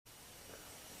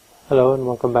Hello and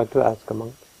welcome back to Ask a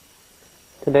Monk.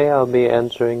 Today I'll be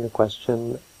answering a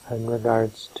question in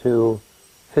regards to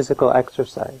physical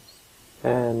exercise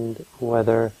and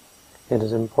whether it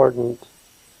is important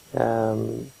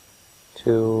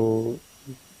to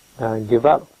give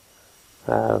up,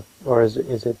 or is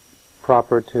it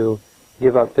proper to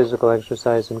give up physical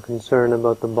exercise in concern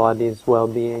about the body's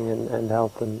well-being and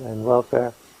health and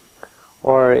welfare,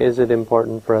 or is it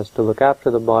important for us to look after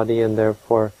the body and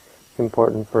therefore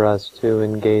important for us to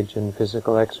engage in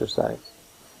physical exercise?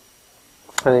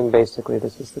 I think basically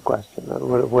this is the question.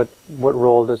 What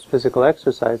role does physical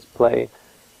exercise play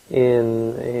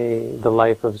in the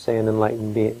life of, say, an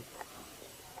enlightened being?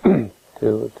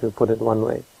 to put it one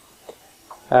way.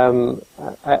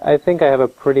 I think I have a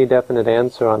pretty definite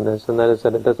answer on this, and that is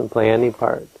that it doesn't play any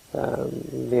part.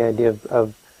 The idea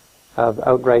of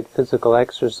outright physical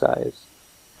exercise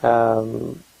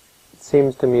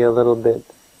seems to me a little bit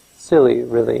silly,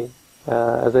 really,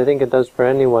 as I think it does for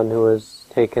anyone who has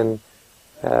taken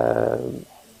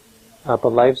up a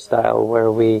lifestyle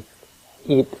where we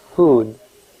eat food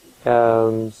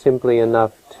simply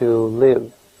enough to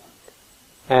live.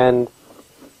 And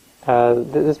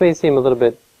this may seem a little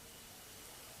bit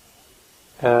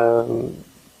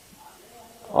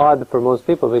odd for most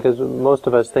people, because most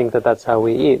of us think that that's how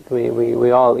we eat. We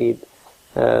all eat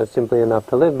simply enough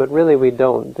to live, but really we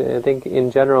don't. I think in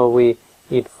general we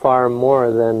eat far more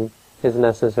than is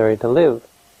necessary to live,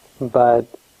 but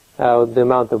the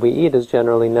amount that we eat is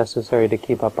generally necessary to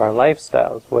keep up our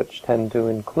lifestyles, which tend to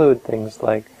include things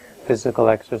like physical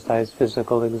exercise,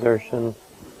 physical exertion,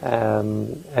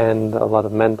 and a lot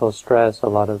of mental stress, a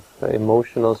lot of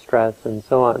emotional stress, and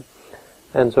so on.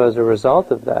 And so as a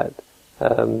result of that,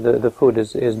 the food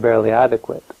is barely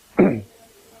adequate.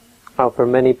 Now, for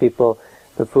many people,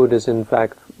 the food is in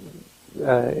fact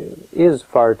is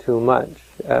far too much.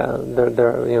 There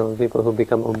are people who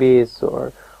become obese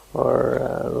or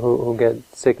who get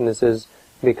sicknesses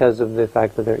because of the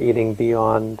fact that they're eating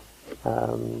beyond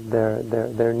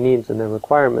their needs and their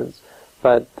requirements.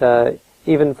 But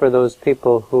even for those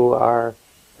people who are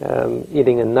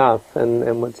eating enough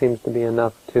and what seems to be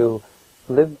enough to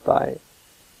live by,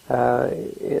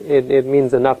 it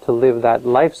means enough to live that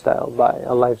lifestyle by,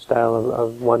 a lifestyle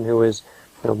of one who is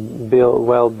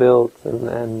well built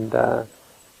and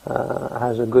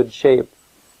has a good shape.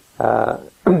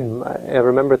 I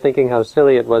remember thinking how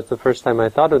silly it was the first time I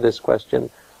thought of this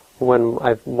question when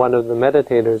one of the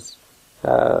meditators,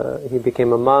 he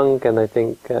became a monk, and I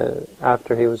think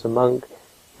after he was a monk,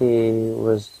 he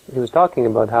was talking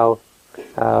about how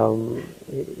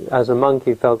as a monk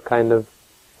he felt kind of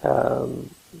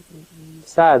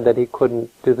sad that he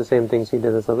couldn't do the same things he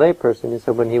did as a layperson. He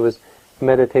said when he was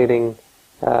meditating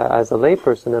as a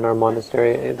layperson in our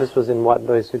monastery, this was in Wat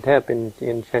Doi Suthep in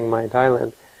Chiang Mai,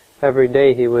 Thailand, every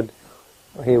day he would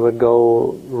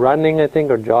go running, I think,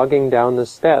 or jogging down the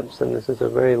steps, and this is a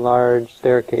very large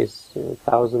staircase,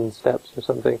 1,000 steps or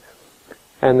something,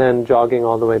 and then jogging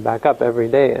all the way back up every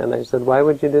day. And I said, why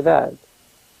would you do that?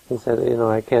 He said,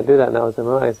 I can't do that now as a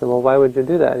monk. I said, well, why would you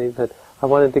do that? He said, I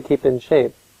wanted to keep in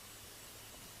shape.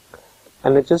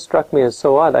 And it just struck me as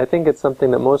so odd. I think it's something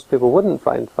that most people wouldn't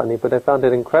find funny, but I found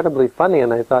it incredibly funny,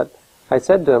 and I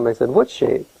said to him, what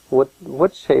shape?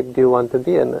 What shape do you want to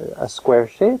be in? A square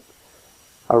shape?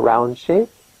 A round shape?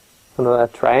 A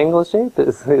triangle shape?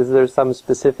 Is there some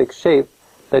specific shape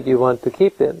that you want to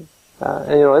keep in?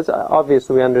 It's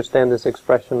obviously we understand this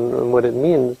expression and what it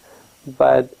means,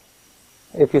 but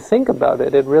if you think about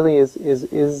it, it really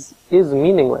is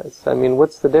meaningless. I mean,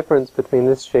 what's the difference between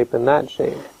this shape and that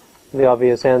shape? The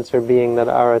obvious answer being that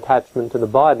our attachment to the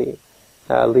body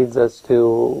leads us to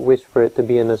wish for it to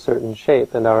be in a certain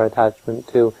shape, and our attachment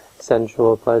to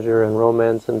sensual pleasure and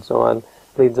romance and so on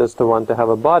leads us to want to have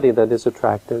a body that is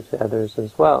attractive to others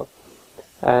as well.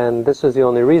 And this is the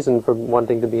only reason for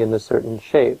wanting to be in a certain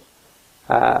shape.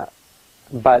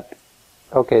 But,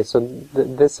 okay, so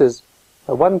this is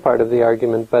one part of the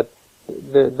argument, but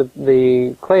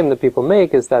the claim that people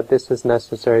make is that this is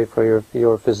necessary for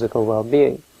your physical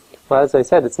well-being. Well, as I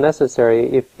said, it's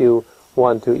necessary if you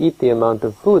want to eat the amount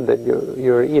of food that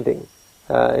you're eating.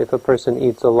 If a person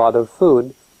eats a lot of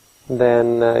food,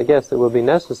 then yes, it will be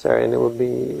necessary, and it will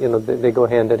be, they go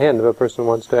hand in hand. If a person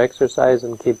wants to exercise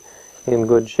and keep in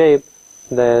good shape,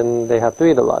 then they have to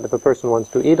eat a lot. If a person wants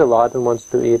to eat a lot and wants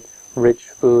to eat rich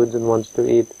foods and wants to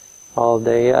eat all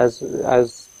day, as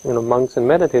monks and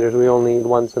meditators, we only eat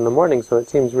once in the morning, so it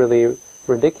seems really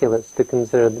ridiculous to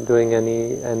consider doing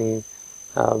any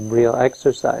real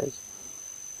exercise.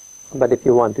 But if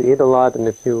you want to eat a lot, and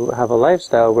if you have a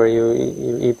lifestyle where you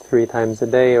eat 3 times a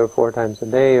day or 4 times a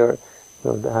day, or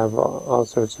to have all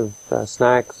sorts of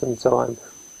snacks and so on,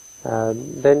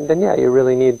 then yeah, you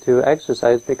really need to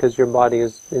exercise, because your body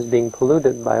is being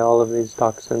polluted by all of these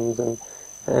toxins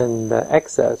and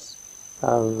excess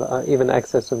of even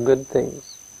excess of good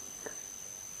things.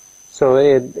 So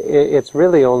it's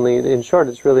really only, in short,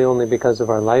 it's really only because of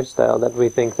our lifestyle that we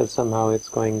think that somehow it's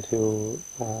going to,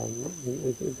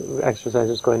 exercise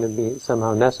is going to be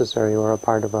somehow necessary or a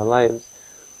part of our lives.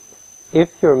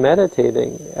 If you're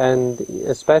meditating, and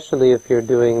especially if you're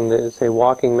doing, say,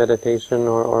 walking meditation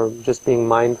or just being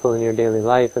mindful in your daily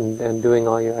life and doing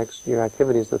all your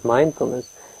activities with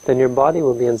mindfulness, then your body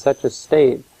will be in such a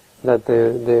state that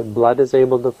the blood is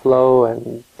able to flow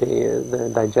and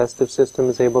the digestive system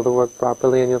is able to work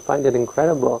properly, and you'll find it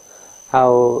incredible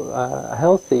how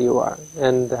healthy you are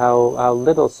and how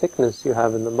little sickness you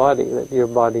have in the body, that your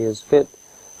body is fit.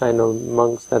 I know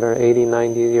monks that are 80,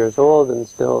 90 years old and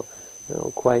still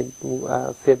quite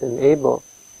fit and able,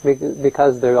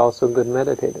 because they're also good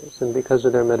meditators, and because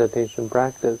of their meditation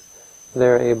practice,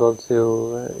 they're able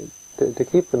to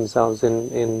keep themselves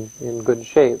in good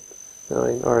shape,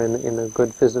 or in a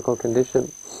good physical condition.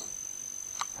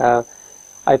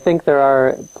 I think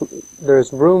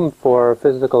there's room for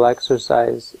physical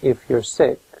exercise if you're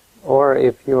sick, or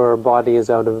if your body is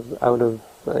out of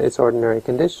its ordinary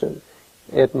condition.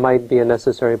 It might be a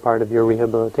necessary part of your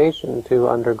rehabilitation to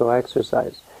undergo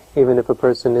exercise. Even if a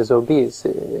person is obese,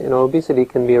 obesity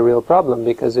can be a real problem,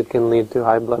 because it can lead to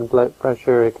high blood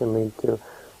pressure, it can lead to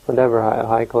whatever,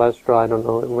 high cholesterol, I don't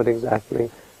know what exactly.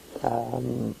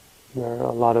 There are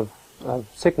a lot of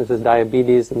sicknesses,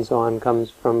 diabetes and so on, comes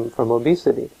from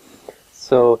obesity.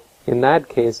 So in that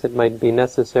case, it might be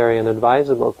necessary and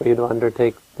advisable for you to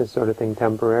undertake this sort of thing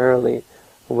temporarily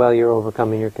while you're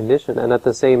overcoming your condition, and at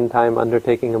the same time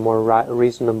undertaking a more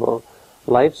reasonable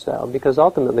lifestyle, because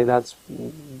ultimately that's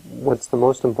what's the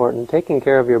most important. Taking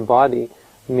care of your body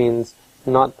means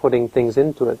not putting things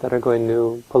into it that are going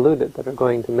to pollute it, that are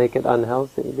going to make it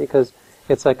unhealthy, because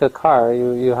it's like a car.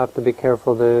 You have to be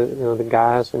careful the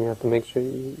gas, and you have to make sure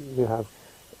you have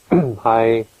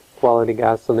high quality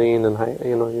gasoline, and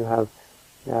you have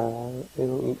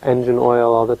engine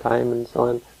oil all the time and so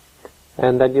on,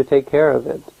 and that you take care of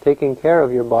it. Taking care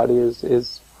of your body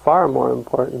is far more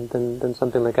important than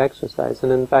something like exercise.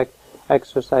 And in fact,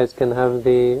 exercise can have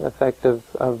the effect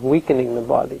of weakening the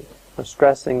body or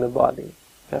stressing the body.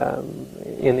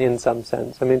 In some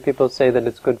sense. I mean, people say that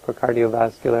it's good for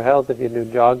cardiovascular health if you do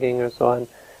jogging or so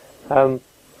on.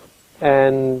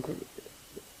 And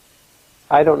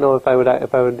I don't know if I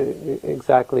would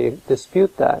exactly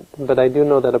dispute that, but I do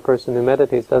know that a person who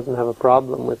meditates doesn't have a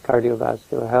problem with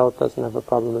cardiovascular health, doesn't have a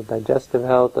problem with digestive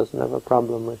health, doesn't have a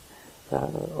problem with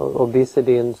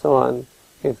obesity and so on,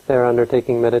 if they're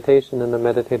undertaking meditation in a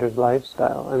meditator's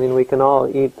lifestyle. I mean, we can all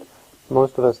eat.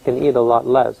 Most of us can eat a lot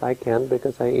less. I can't,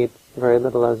 because I eat very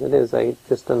little as it is. I eat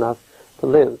just enough to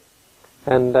live.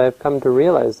 And I've come to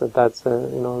realize that that's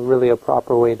really a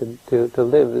proper way to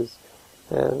live, is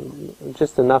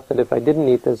just enough that if I didn't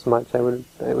eat this much, it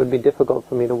would be difficult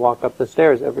for me to walk up the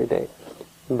stairs every day.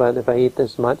 But if I eat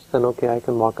this much, then okay, I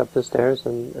can walk up the stairs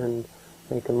and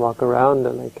I can walk around,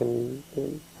 and I can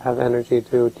have energy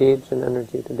to teach, and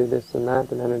energy to do this and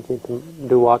that, and energy to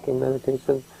do walking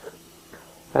meditation.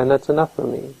 And that's enough for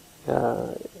me.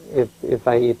 If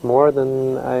I eat more,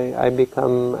 then I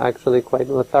become actually quite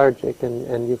lethargic,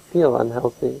 and you feel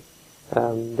unhealthy,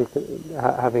 because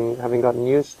having gotten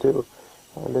used to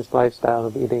this lifestyle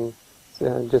of eating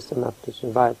just enough to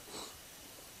survive.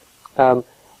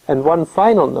 And one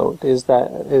final note is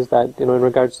that in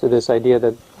regards to this idea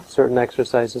that certain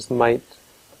exercises might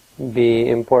be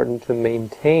important to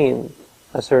maintain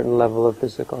a certain level of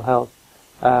physical health.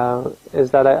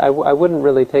 Is that I wouldn't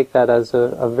really take that as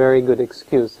a very good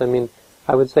excuse. I mean,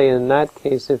 I would say in that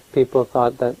case, if people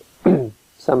thought that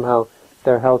somehow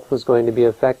their health was going to be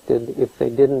affected if they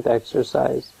didn't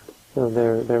exercise,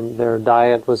 their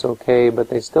diet was okay, but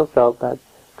they still felt that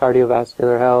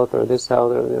cardiovascular health or this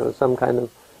health or some kind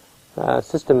of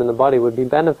system in the body would be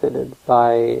benefited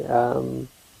by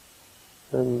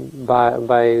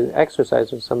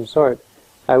exercise of some sort.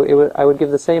 I would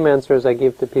give the same answer as I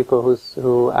give to people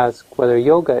who ask whether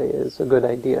yoga is a good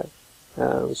idea.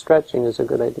 Stretching is a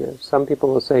good idea. Some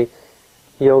people will say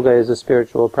yoga is a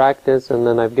spiritual practice, and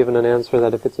then I've given an answer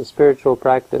that if it's a spiritual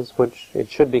practice, which it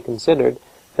should be considered,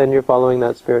 then you're following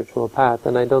that spiritual path.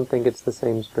 And I don't think it's the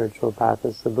same spiritual path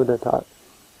as the Buddha taught.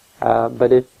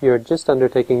 But if you're just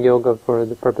undertaking yoga for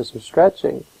the purpose of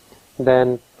stretching,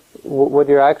 then what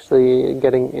you're actually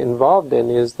getting involved in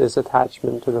is this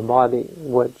attachment to the body,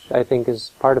 which I think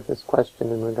is part of this question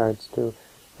in regards to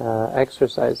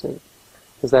exercising.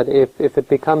 is that if it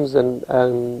becomes an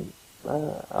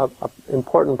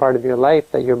important part of your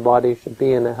life that your body should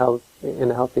be in a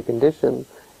healthy condition,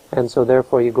 and so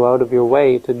therefore you go out of your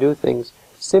way to do things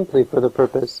simply for the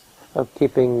purpose of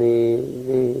keeping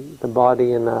the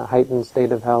body in a heightened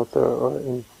state of health or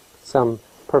in some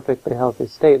perfectly healthy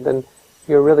state, then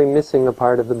you're really missing a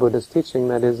part of the Buddha's teaching,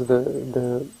 that is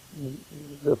the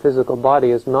physical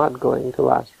body is not going to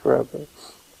last forever.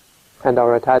 And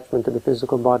our attachment to the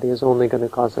physical body is only going to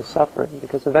cause us suffering,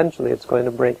 because eventually it's going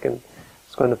to break and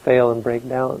it's going to fail and break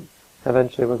down.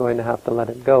 Eventually we're going to have to let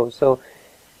it go. So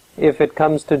if it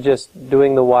comes to just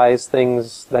doing the wise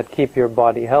things that keep your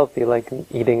body healthy, like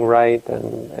eating right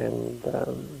and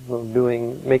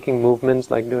making movements,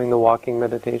 like doing the walking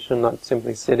meditation, not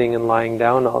simply sitting and lying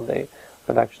down all day,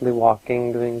 but actually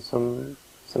walking, doing some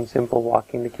simple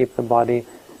walking to keep the body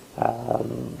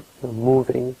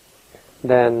moving,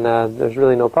 then there's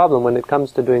really no problem. When it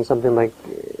comes to doing something like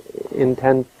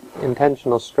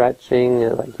intentional stretching,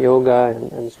 like yoga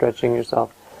and stretching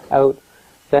yourself out,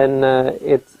 then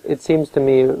it seems to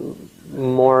me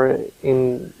more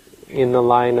in the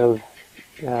line of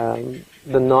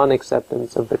the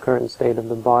non-acceptance of the current state of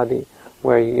the body,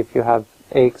 where if you have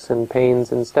aches and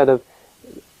pains, instead of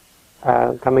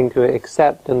coming to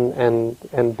accept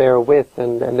and bear with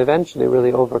and eventually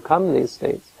really overcome these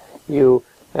states, you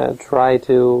try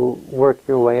to work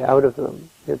your way out of them.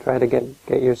 You try to get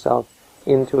yourself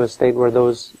into a state where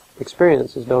those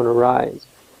experiences don't arise.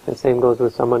 The same goes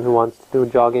with someone who wants to do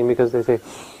jogging because they say,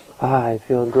 I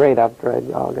feel great after I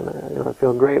jog, and I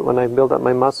feel great when I build up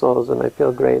my muscles, and I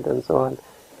feel great, and so on.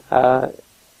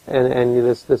 And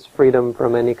this freedom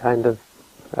from any kind of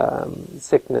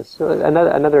sickness. So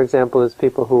another example is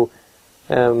people who,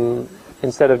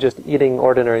 instead of just eating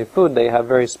ordinary food, they have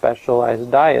very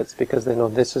specialized diets because they know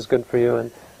this is good for you.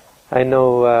 And I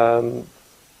know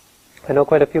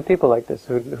quite a few people like this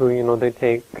who they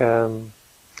take.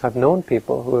 I've known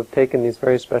people who have taken these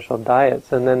very special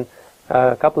diets, and then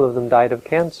a couple of them died of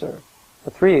cancer.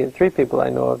 Three people I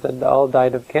know of that all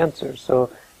died of cancer.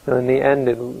 So in the end,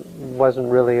 it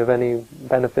wasn't really of any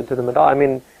benefit to them at all. I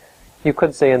mean, you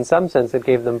could say in some sense it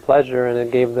gave them pleasure and it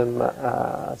gave them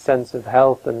a sense of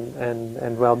health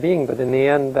and well-being, but in the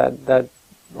end that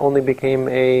only became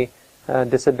a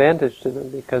disadvantage to them,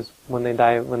 because when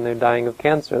they're dying of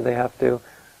cancer, they have to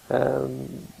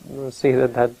see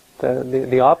that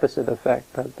the opposite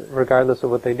effect, that regardless of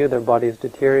what they do, their body is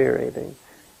deteriorating,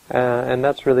 and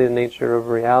that's really the nature of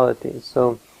reality.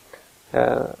 So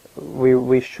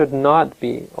we should not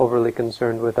be overly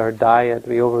concerned with our diet,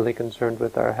 be overly concerned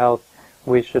with our health.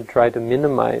 We should try to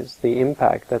minimize the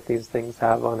impact that these things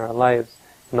have on our lives,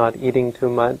 not eating too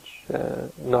much,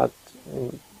 not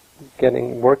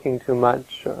working too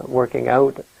much, working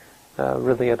out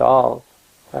really at all,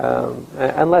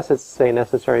 unless it's, say,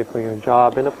 necessary for your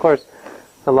job. And of course,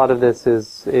 a lot of this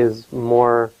is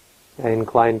more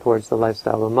inclined towards the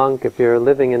lifestyle of a monk. If you're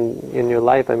living in your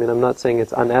life, I mean, I'm not saying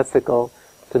it's unethical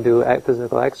to do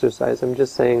physical exercise. I'm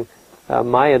just saying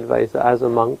my advice as a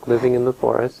monk living in the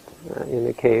forest, in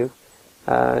a cave,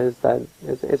 is that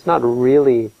it's not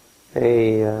really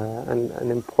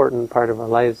an important part of our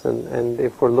lives, and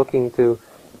if we're looking to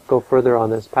go further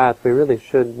on this path, we really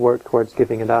should work towards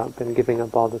giving it up and giving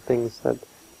up all the things that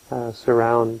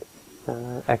surround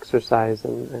exercise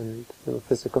and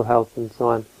physical health and so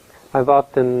on. I've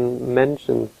often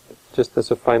mentioned, just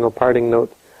as a final parting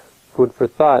note, food for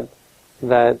thought,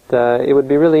 that it would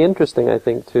be really interesting, I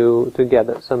think, to get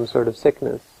at some sort of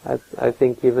sickness. I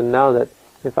think even now that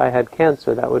if I had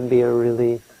cancer, that would be a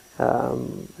really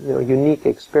unique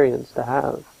experience to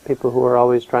have. People who are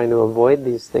always trying to avoid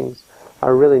these things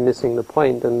are really missing the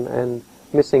point and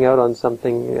missing out on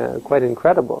something quite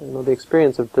incredible. The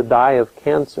experience to die of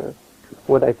cancer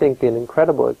would, I think, be an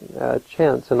incredible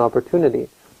chance and opportunity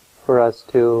for us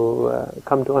to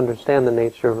come to understand the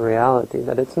nature of reality,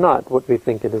 that it's not what we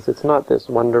think it is. It's not this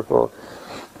wonderful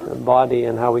body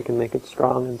and how we can make it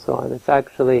strong and so on. It's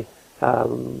actually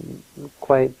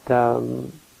quite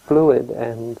fluid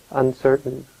and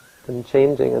uncertain and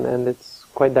changing, and it's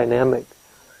quite dynamic.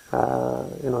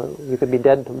 You could be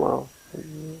dead tomorrow.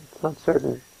 It's not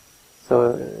certain.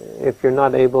 So if you're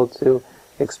not able to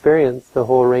experience the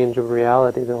whole range of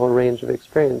reality, the whole range of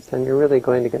experience, then you're really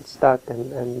going to get stuck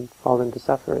and fall into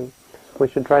suffering. We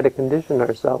should try to condition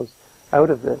ourselves out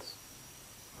of this,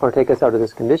 or take us out of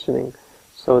this conditioning,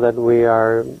 so that we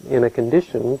are in a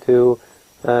condition to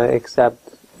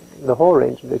accept the whole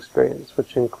range of experience,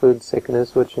 which includes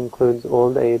sickness, which includes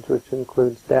old age, which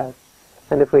includes death.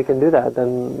 And if we can do that,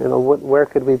 then where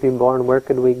could we be born? Where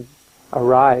could we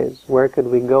arise? Where could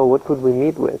we go? What could we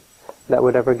meet with that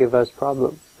would ever give us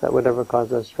problems, that would ever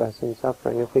cause us stress and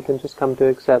suffering. If we can just come to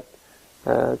accept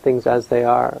things as they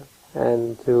are,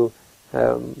 and to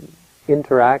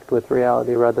interact with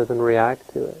reality rather than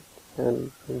react to it,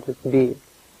 and just be,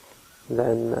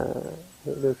 then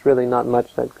there's really not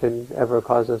much that could ever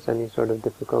cause us any sort of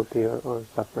difficulty or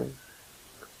suffering.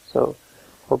 So,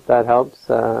 hope that helps.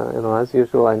 As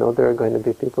usual, I know there are going to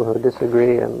be people who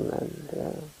disagree and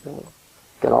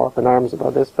get all up in arms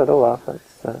about this, but oh well,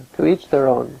 that's to each their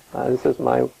own. This is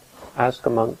my Ask a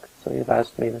Monk, so you've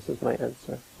asked me, this is my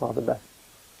answer. All the best.